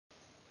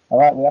All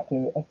right, we're up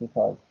to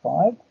exercise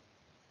 5.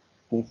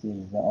 This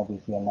is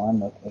obviously a line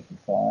work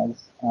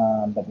exercise,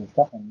 but there's a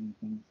couple of new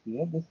things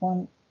here. This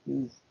one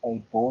is a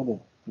border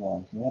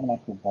drawing. So we have an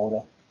actual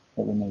border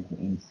that we need to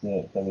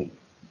insert. So we're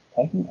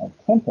taking a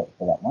template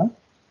for that one.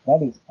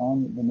 That is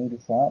on the media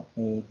site.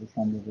 Just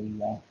under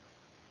the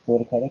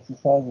AutoCAD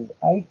exercises.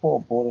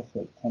 A4 border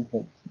sheet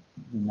template,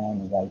 the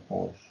name is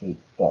A4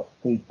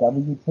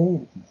 sheet.dwt,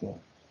 which is a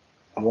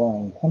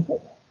drawing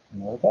template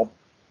in AutoCAD,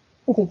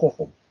 which is just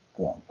a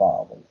drawing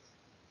file.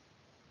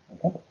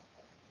 Okay.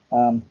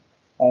 And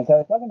so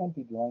it's like an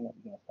empty drawing that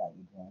you're going to start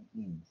your drawing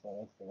in. So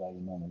that's the way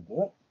you normally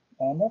do it.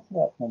 And that's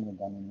what's normally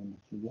done in the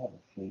industry. You have a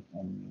sheet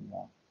and you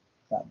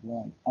start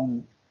drawing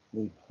on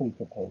the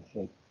pre-prepared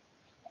sheet.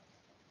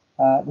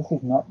 This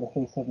is not the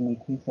 370,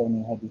 270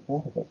 you had before,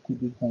 because that's too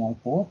big for an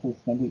A4, so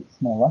it's going to be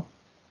smaller.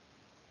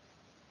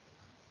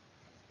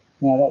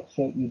 Now that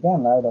sheet you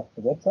download off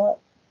the website,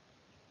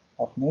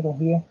 off Moodle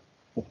here,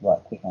 just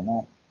right click on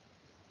that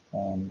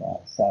and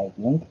save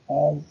link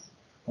as,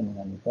 depending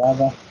on your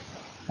browser.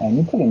 And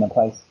you put in a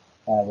place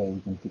where you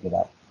can pick it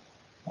up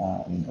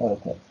in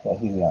AutoCAD. So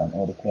here we are in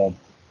AutoCAD,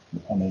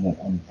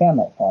 and found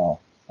that file,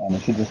 and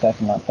it should just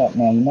open like that.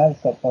 Now you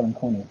notice that bottom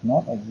corner is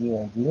not a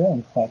 0, 0.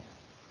 In fact,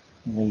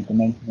 the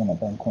dimensions on that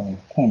bottom corner is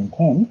 10,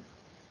 10.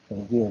 So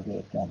the 0, 0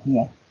 is down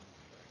here.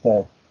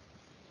 So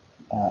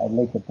at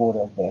least the border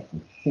of the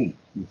actual sheet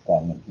is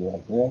starting at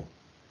 0, 0.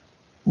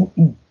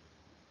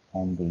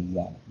 And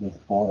this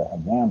border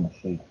around the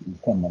sheet is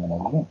 10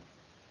 millimeters in.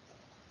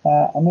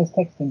 And there's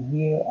text in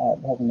here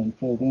that hasn't been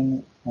filled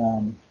in.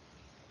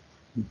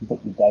 You can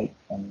put your date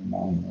and your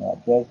name and the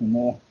right version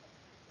there,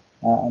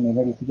 and you're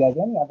ready to go.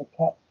 The only other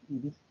catch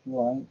with this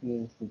drawing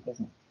is it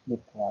doesn't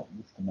look like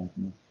this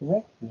dimension is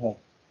correct. We have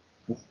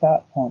the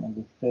start point of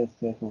this first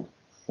circle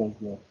says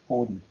there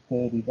 40,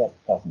 30. That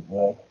doesn't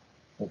work.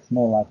 It's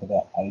more like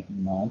about 80,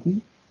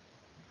 90,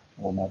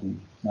 or maybe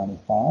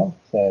 95.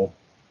 So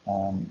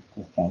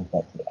just change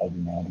that to 80,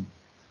 90.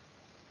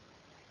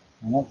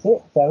 And that's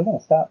it. So we're going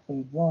to start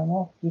the drawing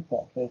off with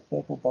that first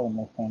circle, bottom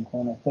left hand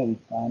corner, 30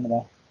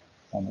 diameter,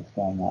 and it's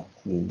going up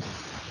to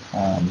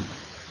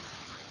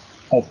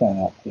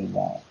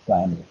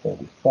diameter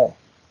 30. So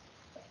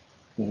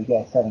here we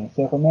go, starting a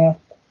circle now.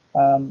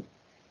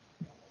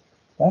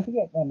 Don't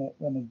forget when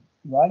we're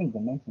writing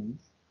dimensions,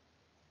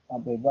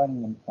 we're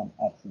writing them from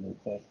absolute,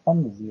 so it's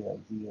from the 0,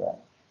 0.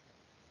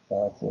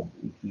 So I said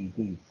if you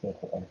do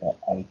circle at about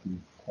 80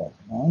 to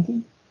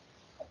 90,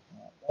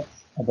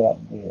 that's about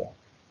there.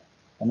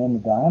 And then the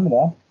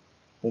diameter,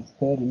 it's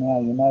 30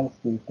 now. You notice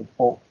the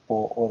default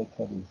for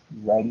AutoCAD is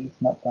radius,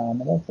 not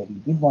diameter. So if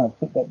you did want to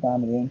put that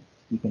diameter in,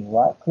 you can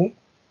right click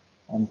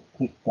and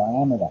click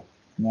diameter.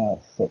 Now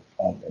it's set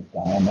as a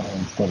diameter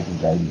instead of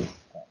a radius.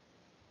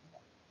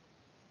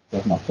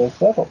 There's my first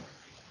circle.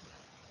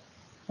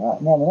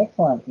 Alright, now the next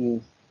one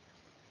is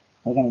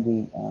we're going to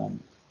do,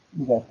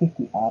 we go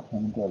 50 RPM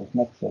and draw this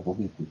next circle,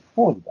 which is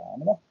 40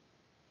 diameter.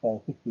 So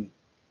 50,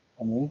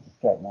 and there is a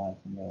straight line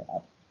from there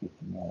up to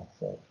 50 mil.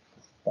 So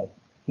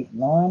pick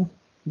line.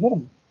 You got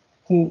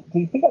to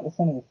pick up the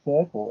center of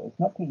the circle. It's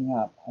not picking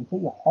up until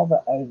you hover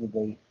over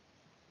the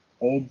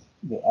edge,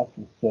 the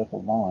actual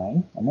circle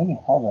line, and when you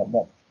hover,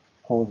 that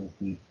causes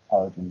the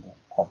origin to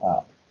pop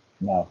up.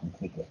 Now I can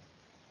click it,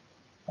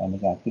 and we're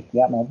going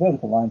 50 up. Now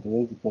vertical lines are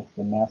easy because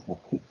the mouse will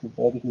click to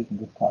vertical. You can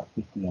just type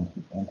 50 and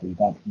hit enter. You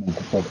don't need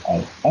to put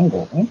an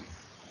angle in.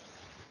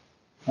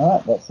 All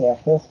right, that's our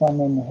first one.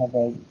 Then we have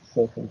a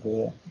circle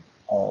there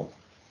of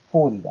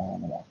 40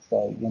 diameter.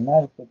 So you'll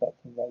notice that back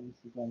to radius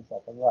again,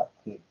 so I right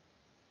click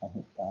and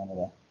hit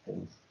diameter.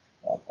 There's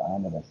our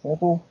diameter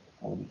circle,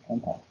 40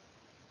 enter.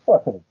 Or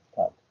I could have just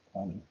typed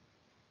 20.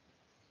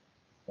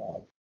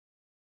 So,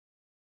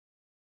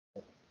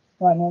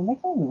 right, now the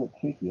next one is a bit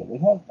trickier. We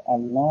have a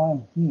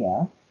line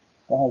here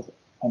that has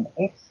an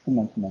X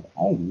dimension of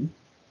 80,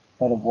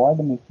 but a Y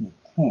dimension of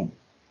 10.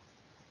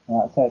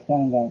 Right, so it's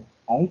going to go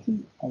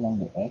 80 along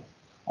the X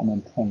and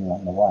then 10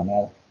 along the Y.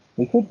 Now,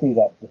 we could do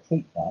that the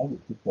cheap way,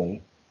 which would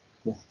be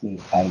just do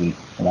 80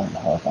 along the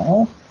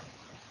horizontal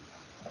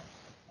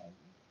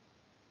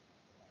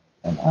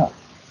and up.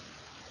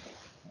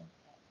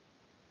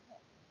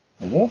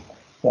 There.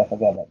 So if I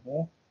go back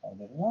there, I'll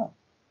get it right.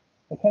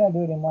 But can I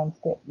do it in one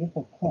step? Yes,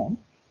 I can.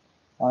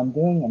 I'm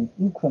doing an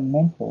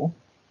incremental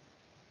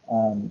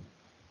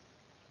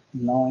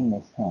line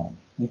this time.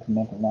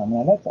 Incremental line.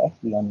 Now that's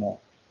actually on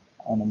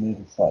the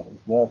media site as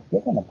well. If you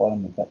get on the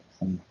bottom, we've got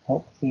some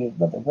help here.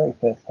 But the very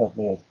first help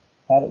there is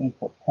how to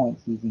input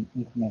points using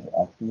incremental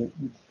absolute.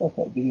 You just watch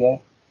that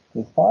video.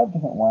 There's 5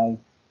 different ways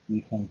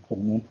you can put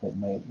an input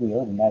in there. We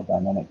already know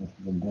dynamic, which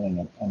we've been doing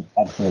it, and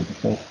absolute the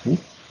first 2.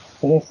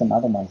 So there's some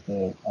other ones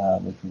there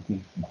which will give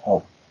you some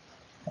help.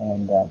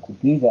 And to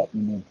do that,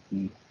 you need to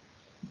be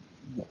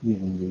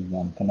using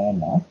the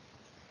command line.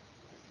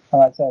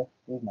 Alright, so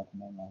there's my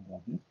command line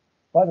down here.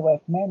 By the way,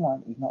 if command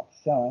line is not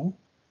showing,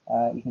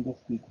 you can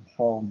just do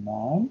Control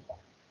 9,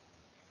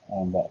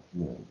 and that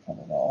will turn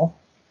it off.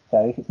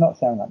 So if it's not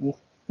showing like this,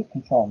 hit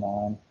Control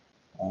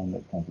 9, and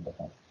it turns it back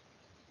on.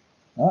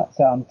 Alright,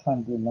 so I'm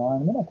trying to do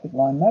line. When I click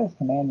line, notice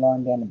command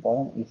line down the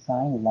bottom is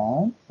saying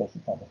line,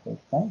 specify the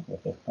first point. The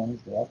first point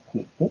is there,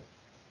 clicked it.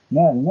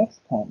 Now the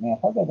next point, now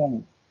if I go down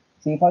and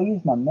see, if I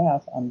use my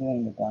mouse, I'm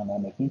doing the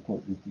dynamic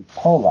input, which is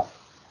polar,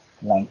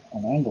 length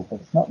and angle, but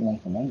it's not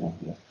length and angle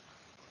here.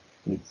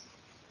 It's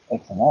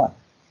X and Y.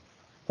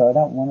 So I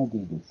don't want to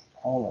do this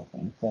polar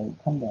thing. So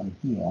come down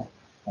here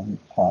and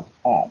type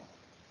at.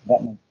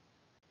 That means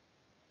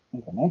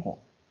incremental.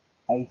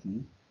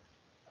 80,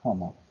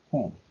 comma,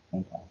 10.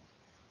 Enter.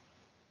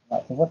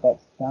 Right, so what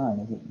that's done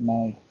is it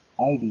made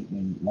 80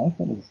 in length.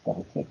 Let me just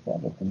double check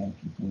that. The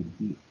dimension here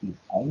is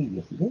 80.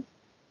 Yes, it is.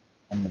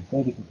 And the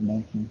vertical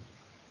dimension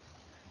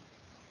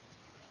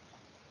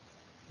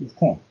is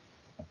 10.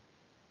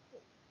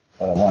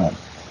 What I wanted.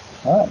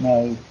 Alright,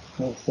 now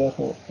we'll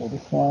circle for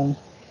this one,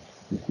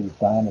 which is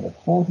diameter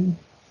 40.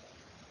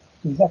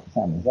 It's exactly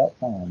the same as that,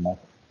 so I'm going to make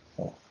it.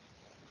 So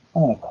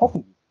I'm going to copy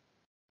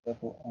this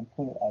circle and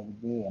put it over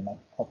there and make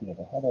a copy of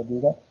it. How do I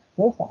do that?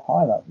 First, I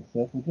highlight the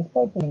circle just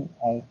by putting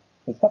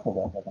there's a couple of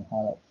ways I can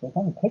highlight the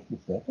circle. I'm going to click the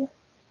circle.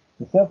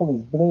 The circle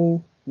is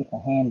blue with a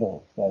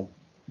handle, so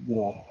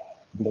little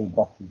blue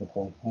boxes are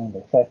called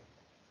handles. So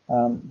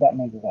that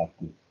means it's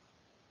active.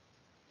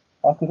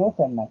 I could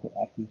also make it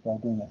active by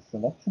doing a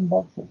selection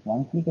box. It's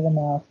one click of the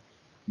mouse,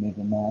 move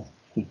the mouse,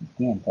 click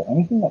again. So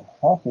anything that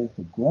crosses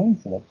the green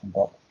selection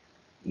box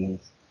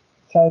is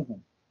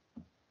chosen.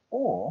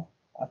 Or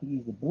I could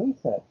use the blue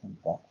selection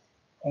box.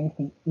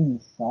 Anything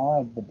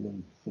inside the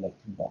blue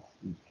selection box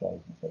is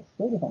chosen. So it's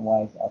 3 different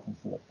ways I can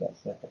select that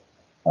circle.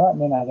 Alright,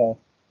 then I go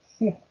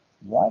shift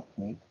right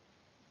click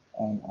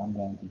and I'm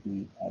going to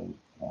do a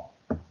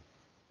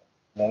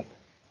select,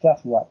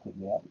 just right click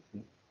without the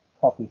shift,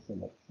 copy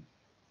selection.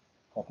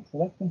 Copy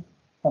selection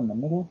from the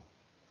middle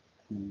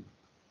to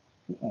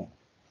the end.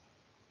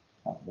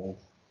 There's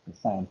the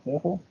same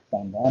circle,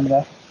 same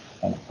diameter,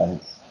 and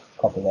it's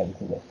copied over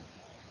to there.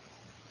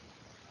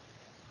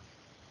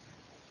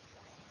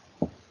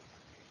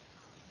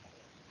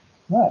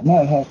 Right,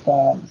 now we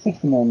have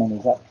 60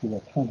 millimeters up to a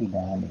 20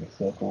 diameter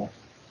circle.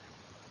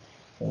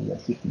 So we've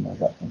got 60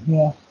 millimeters up from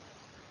here.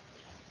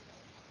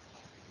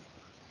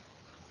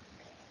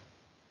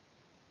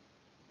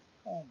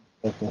 And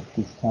circle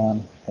this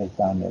time has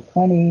diameter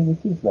 20,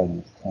 which is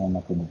radius 10.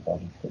 I couldn't have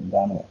bothered putting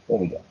diameter. There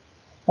we go.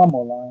 One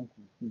more line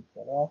to finish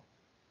that off.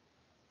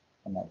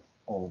 And that's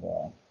all of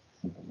our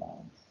simple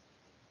lines.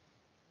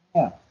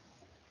 Now,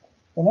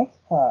 the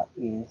next part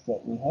is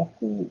that we have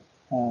to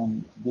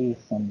do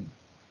some,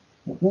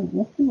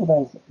 let's do all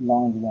those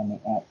lines around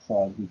the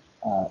outside which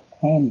are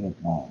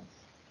tangent lines.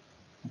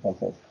 Okay,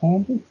 so it's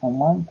tangent on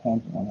one,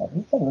 tangent on the other.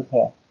 Let's have a look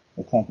at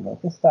the tangent line.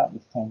 Let's start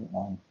this tangent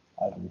line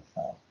over this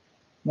side.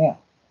 Now,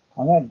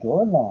 I'm going to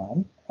draw a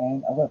line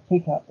and I've got to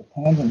pick up the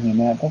tangent here.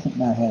 Now, it doesn't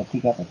know how to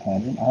pick up a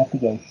tangent. I have to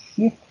go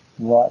shift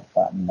right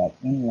button, that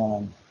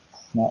inline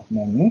snap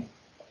menu,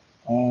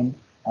 and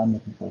I'm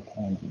looking for a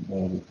tangent.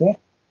 There it is there.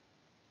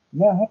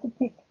 Now I have to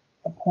pick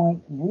a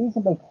point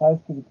reasonably close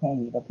to the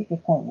tangent. If I pick a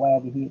point way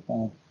over here,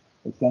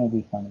 it's going to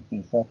do funny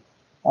things. So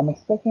I'm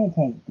expecting a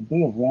tangent to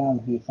be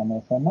around here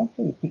somewhere. So make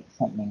sure you pick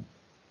something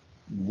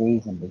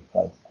reasonably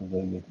close to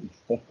where you're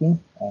expecting.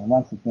 And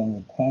once again,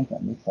 the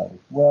tangent on this side as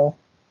well.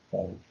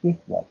 So shift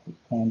right click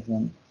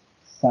tangent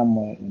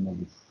somewhere in the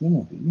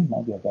vicinity.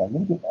 Maybe I'll go a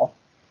little bit off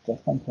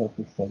just on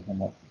purpose so you can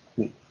watch the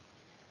quick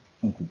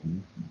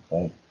introduction.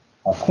 So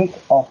I'll click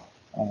off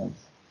and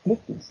it's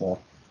flipped itself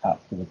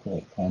up to the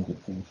correct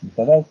tangent position.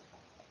 So those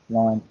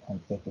lines and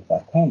circles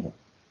are tangent.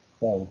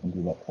 So we can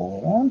do that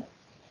all around.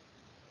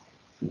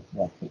 Shift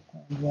right click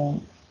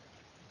tangent.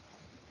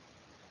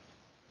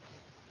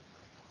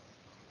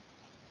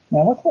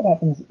 Now watch what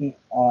happens if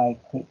I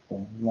click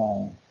the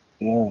wrong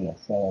area.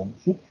 So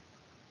shift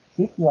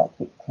right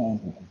click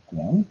tangent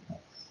again.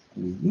 That's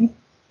easy.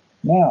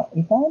 Now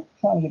if I'm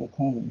trying to get a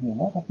tangent here,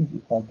 what happens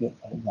if I get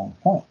a wrong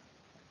point?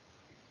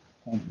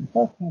 Tangent. If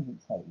I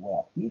tangent say way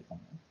up here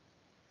somewhere,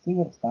 see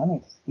what it's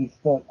done? It's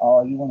thought,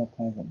 oh, you want to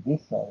tangent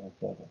this side of the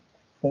circle.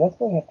 So that's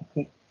why you have to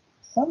click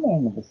somewhere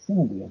in the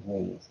vicinity of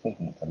where you're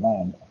expecting it to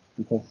land,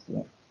 because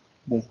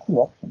there's two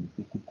options.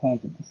 You could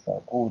tangent this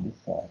side or this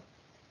side.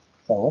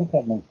 So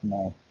AutoCAD needs to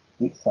know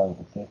which side of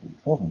the circle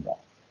you're talking about.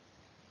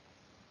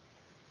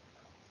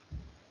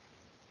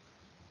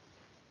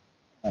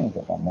 And we've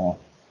got one more.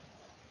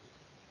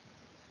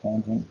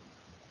 Tangent.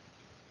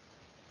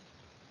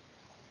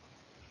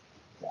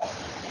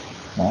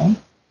 One.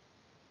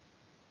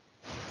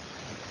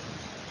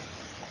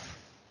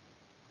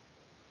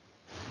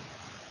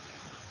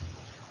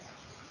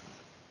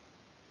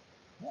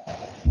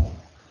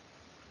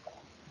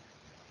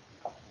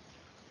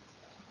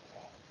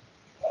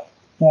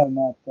 Now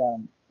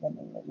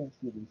let's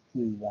do these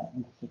two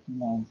intersecting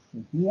lines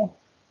through here.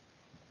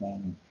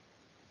 And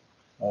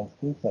those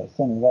two, so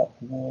center that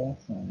to there,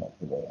 center that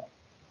to there.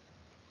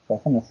 So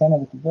from the center,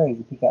 which is very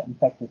easy to pick up. In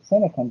fact, the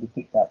center can be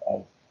picked up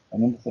as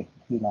an intersection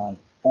of two lines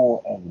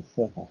or as a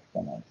circle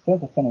center.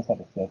 Circle centers have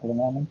a circle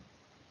around them.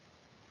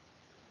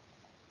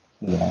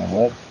 Here it only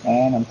works.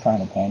 And I'm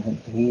trying to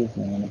tangent to here,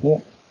 zoom in a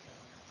bit.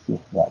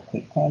 shift right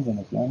click tangent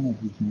again, and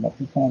using lots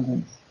of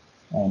tangents,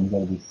 and you've got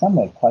to be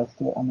somewhere close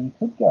to it. I mean, you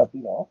could go a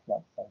bit off,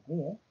 like say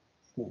there,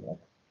 still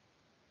works,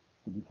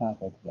 but you can't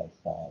go to those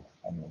sides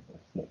and you'll go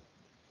slip.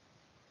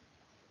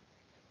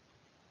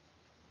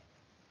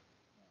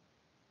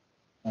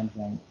 And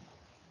then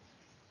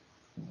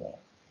there.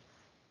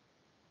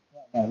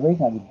 Now the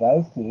reason I did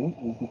those two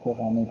is because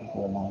I need to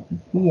draw a line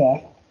from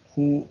here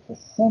to the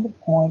center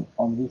point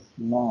on this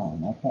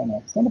line. Okay,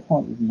 now center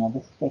point is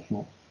another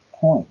special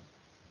point,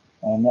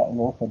 and that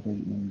will also be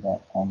in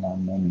that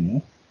online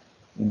menu,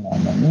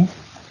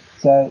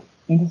 So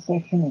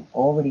intersection is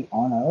already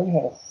on. I already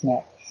had a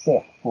snap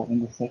set for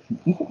intersection.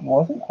 If it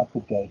wasn't, I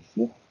could go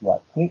shift,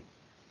 right click,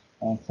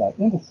 and say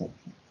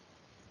intersection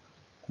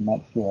to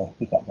make sure I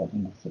pick up that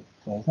intersection.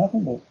 So there's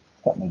nothing to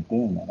stop me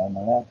doing that. I'm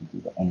allowed to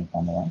do that any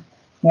time I want.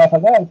 Now if I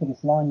go to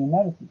this line, you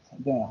notice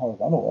it's doing a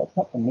horizontal. Well, it's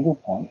not the middle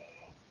point.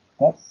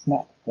 That's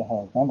snapped the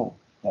horizontal,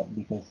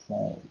 because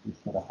it's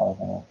got a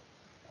horizontal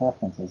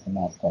preferences, and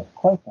now it's got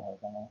close to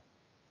horizontal.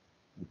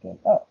 You go,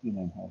 oh, you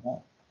mean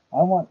horizontal.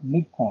 I want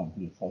midpoint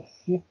here, so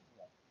shift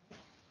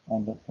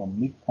and look for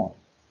midpoint.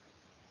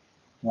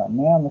 Right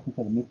now I'm looking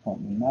for the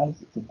midpoint. You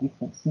notice it's a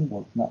different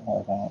symbol. It's not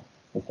horizontal.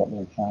 It's got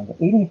little triangle.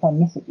 Even if I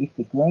miss it, if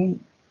the green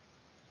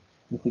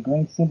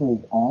symbol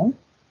is on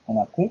and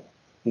I click,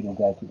 it'll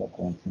go to that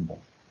green symbol.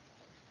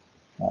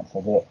 Right,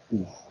 so that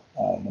is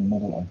the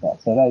middle of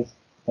that. So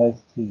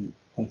those two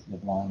pieces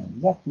of line are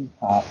exactly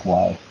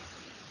halfway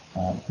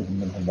to the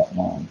middle of that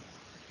line.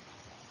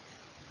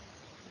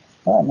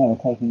 Alright, now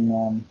we're taking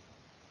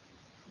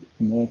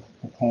from there to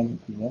the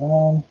tangent to the other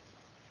one.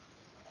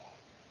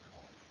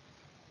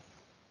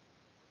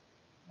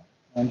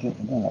 Tangent,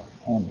 we're doing lots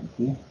of tangents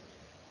here.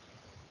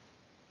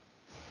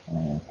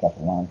 And a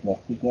couple of lines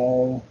left to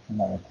go.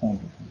 Another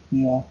tangent from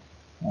here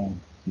and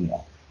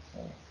here. So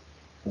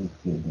these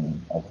two are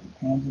doing opposite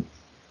tangents.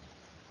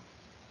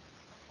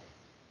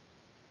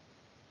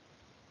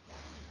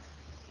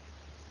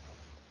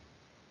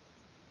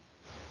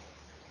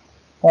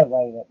 By the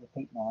way, that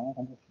repeat line, I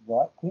can just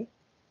right click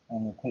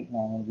and repeat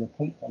line and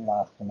repeat the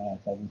last command.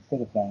 So instead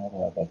of going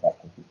all the way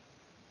back to this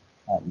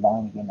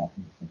line again, I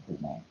can just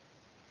repeat line.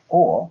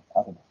 Or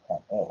I could just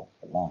type L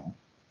for line.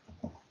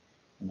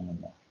 And then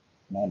in the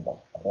command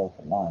box, L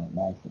for line, it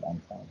knows that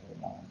I'm trying to do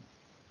a line.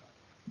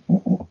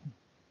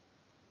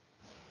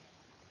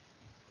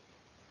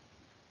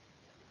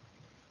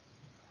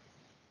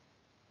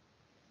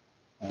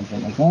 And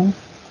then again.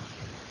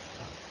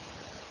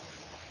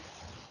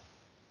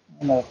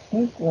 And I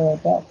think we're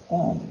about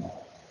done.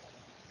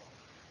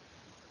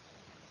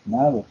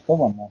 Now we've still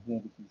one more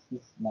here, because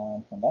this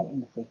line from that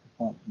intersection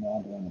point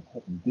now doing a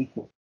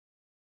perpendicular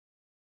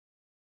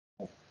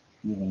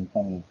using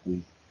some of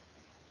these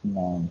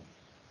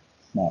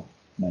snap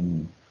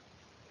menu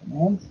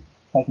commands.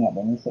 Taking up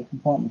the intersection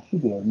point, it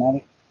should be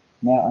automatic.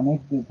 Now I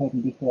need to do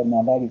perpendicular.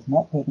 Now that is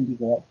not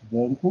perpendicular, that's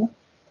vertical.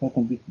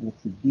 Perpendicular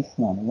to this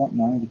line. We want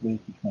 90 degrees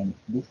between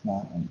this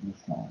line and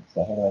this line.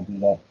 So how do I do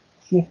that?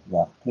 Shift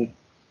right click,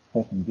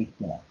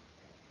 perpendicular.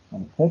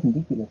 And the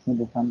perpendicular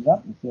symbol comes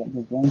up. You see that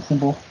little green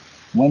symbol?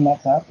 When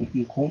that's up, if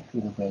you click,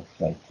 it'll go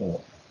straight to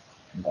it.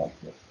 And go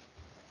through it.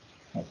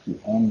 That's the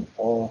end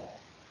of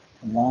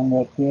the line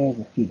work there.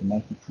 There's a few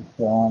dimensions to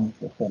throw on.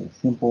 It's fairly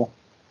simple.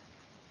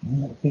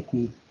 And the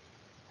 50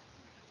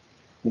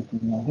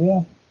 right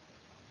here.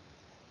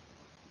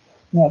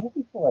 Now, just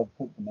before I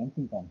put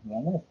dimensions on here,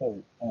 I'm going to show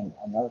you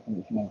another thing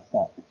that you're going to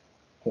start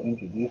to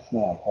introduce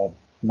now,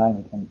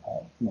 mainly from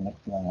the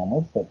next one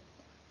onwards, but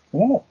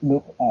we're going to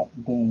look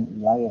at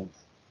doing layers.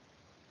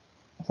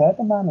 So at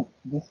the moment,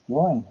 this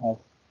drawing has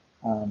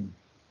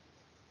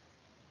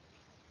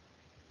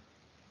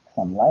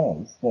some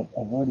layers that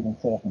have already been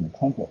set up in the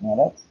template. Now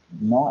that's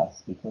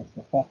nice, because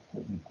the fact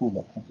that we pulled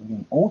that template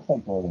in also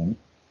brought in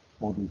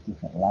all these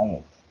different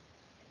layers.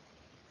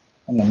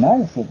 And you'll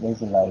notice that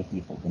there's a layer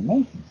here for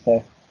dimensions.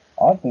 So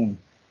I've been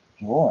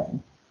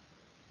drawing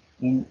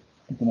in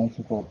a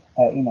dimension called,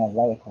 in a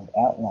layer called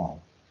outline.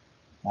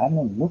 I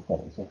haven't even looked at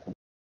it, so it's a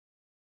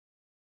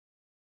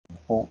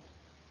default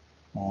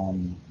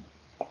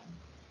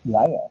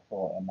layer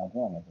for my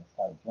drawing as I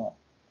started drawing.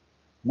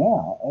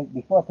 Now,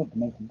 before I put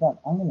dimensions on,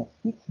 I'm going to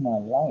switch my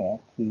layer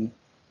to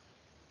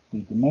the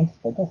dimensions.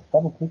 So just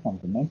double click on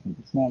dimensions.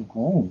 It's now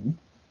green.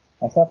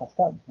 And so if I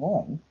start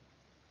drawing,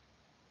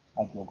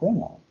 I draw green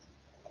lines,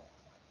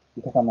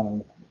 because I'm on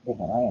a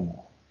different layer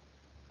now.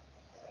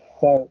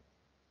 So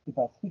if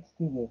I switch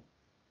to the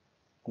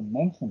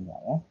dimension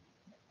layer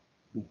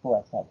before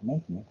I start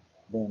dimensioning,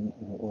 then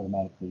it will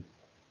automatically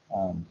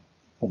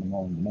put them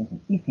all in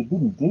dimensions. If you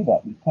didn't do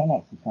that, you can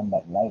actually come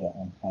back later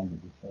and change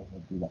it, because I'll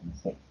do that in a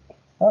sec.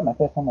 Alright, my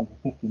first one was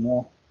a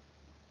 50mm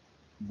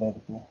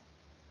vertical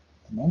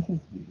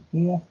dimensions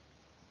here.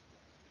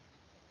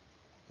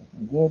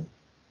 Looking good.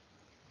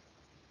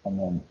 And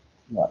then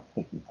right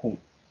click repeat.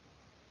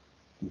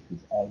 This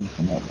is 80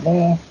 from that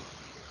there.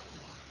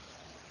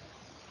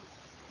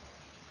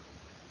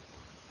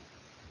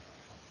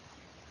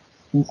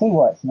 You can see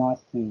why it's nice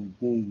to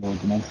do your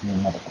dimensions in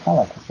another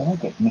colour, because they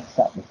don't get mixed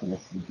up with the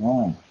rest of the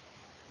drawing.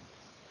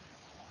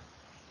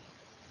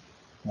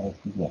 let's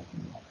do that.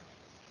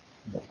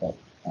 Let that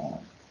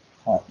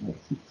height with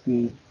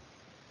 60.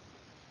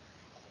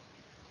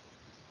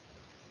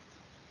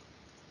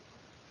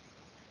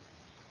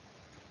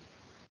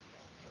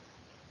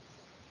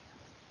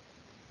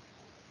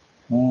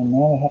 And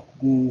now we have to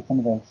do some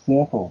of those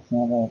circles.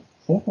 Now the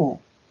circle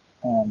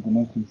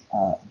dimensions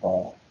are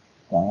by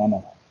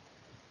diameter.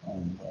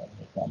 And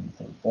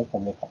so let's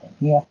have a look up in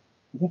here.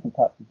 The different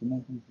types of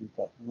dimensions, we've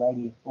got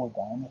radius or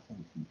diameter,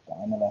 which is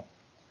diameter.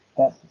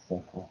 That's the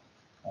circle.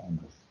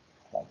 And just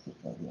place it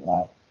where you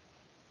like.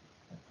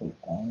 Put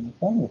it down.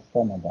 It's only a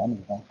small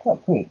diameter, so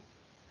quite quick.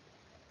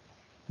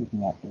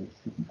 Picking up these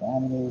different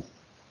diameters.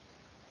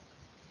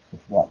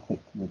 Just right click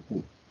to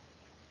repeat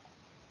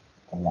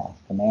the last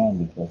command,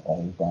 which was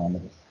those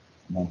diameters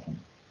mentioned.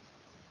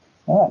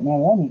 Alright, now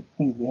the only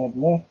things we have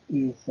left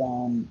is,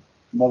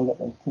 well, we've got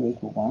those two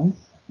equal ones,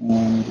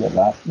 and we've got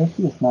last, let's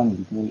do this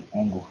 90-degree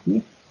angle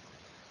here,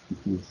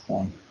 which is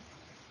an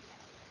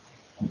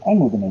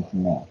angle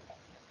dimension now.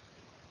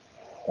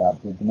 So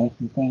up to the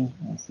dimension thing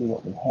and see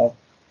what we have.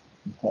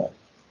 We've got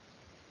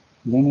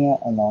linear,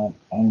 aligned,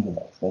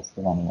 angular, so that's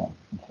the one we want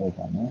to click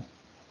on there.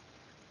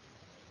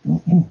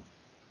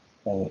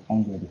 So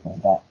angular between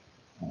that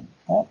and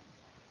that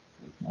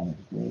is 90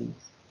 degrees.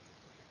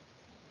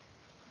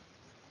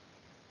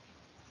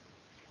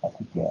 I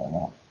think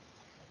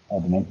our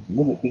dimension's a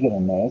little bit bigger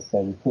than theirs,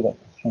 so we could have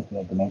to shrink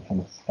our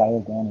dimension to scale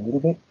down a little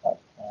bit, but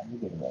we'll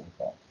get away with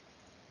that.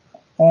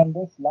 And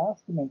this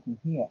last dimension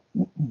here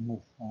is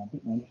a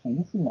bit more interesting.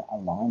 This is an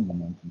aligned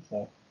dimension,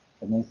 so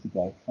it needs to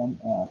go from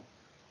our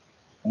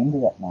end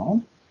of that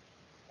line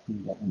to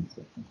that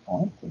intersection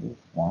point. So there's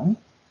one,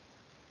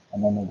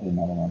 and then we'll do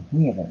another one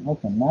here. But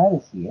what you'll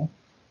notice here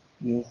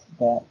is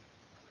that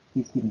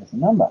it's giving us a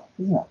number,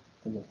 isn't it?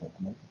 So that's what the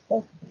dimension is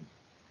supposed to be.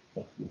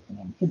 It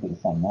should be the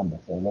same number,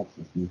 so let's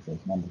just use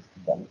those numbers to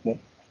double check.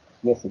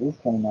 Yes, it is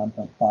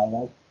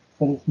 29.58,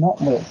 but it's not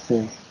what it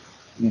says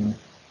in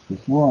this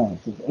drawing.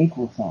 It says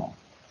equal sign.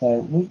 So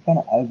we're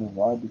going to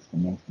override this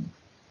dimension.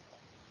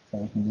 So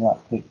we can right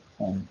click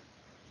and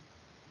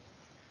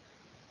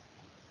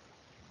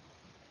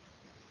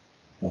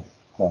just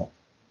so.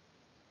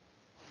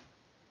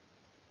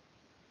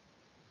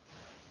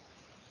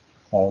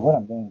 So what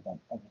I'm doing is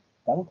I just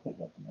double click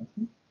that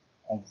dimension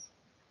as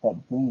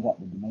that brings up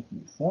the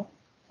dimension itself,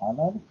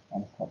 highlighted,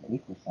 and it's got the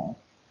equal sign,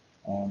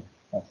 and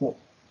that's it.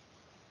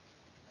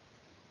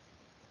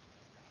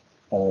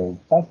 So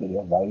basically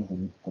you're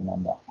raising the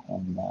number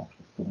and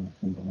just putting a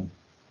symbol in.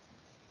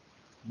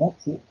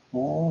 That's it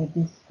for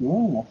this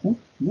drawing, I think.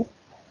 Yep.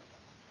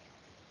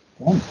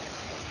 Done.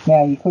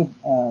 Now you could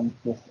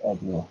just add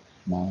your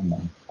name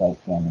and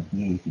date down in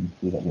here. You can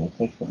do that with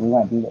text, but we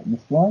won't do that in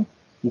this drawing.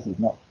 This is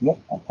not yet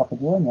a proper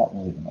drawing, that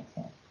will be the next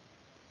time.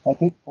 That's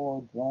it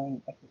for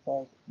drawing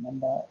exercise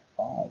number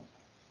 5.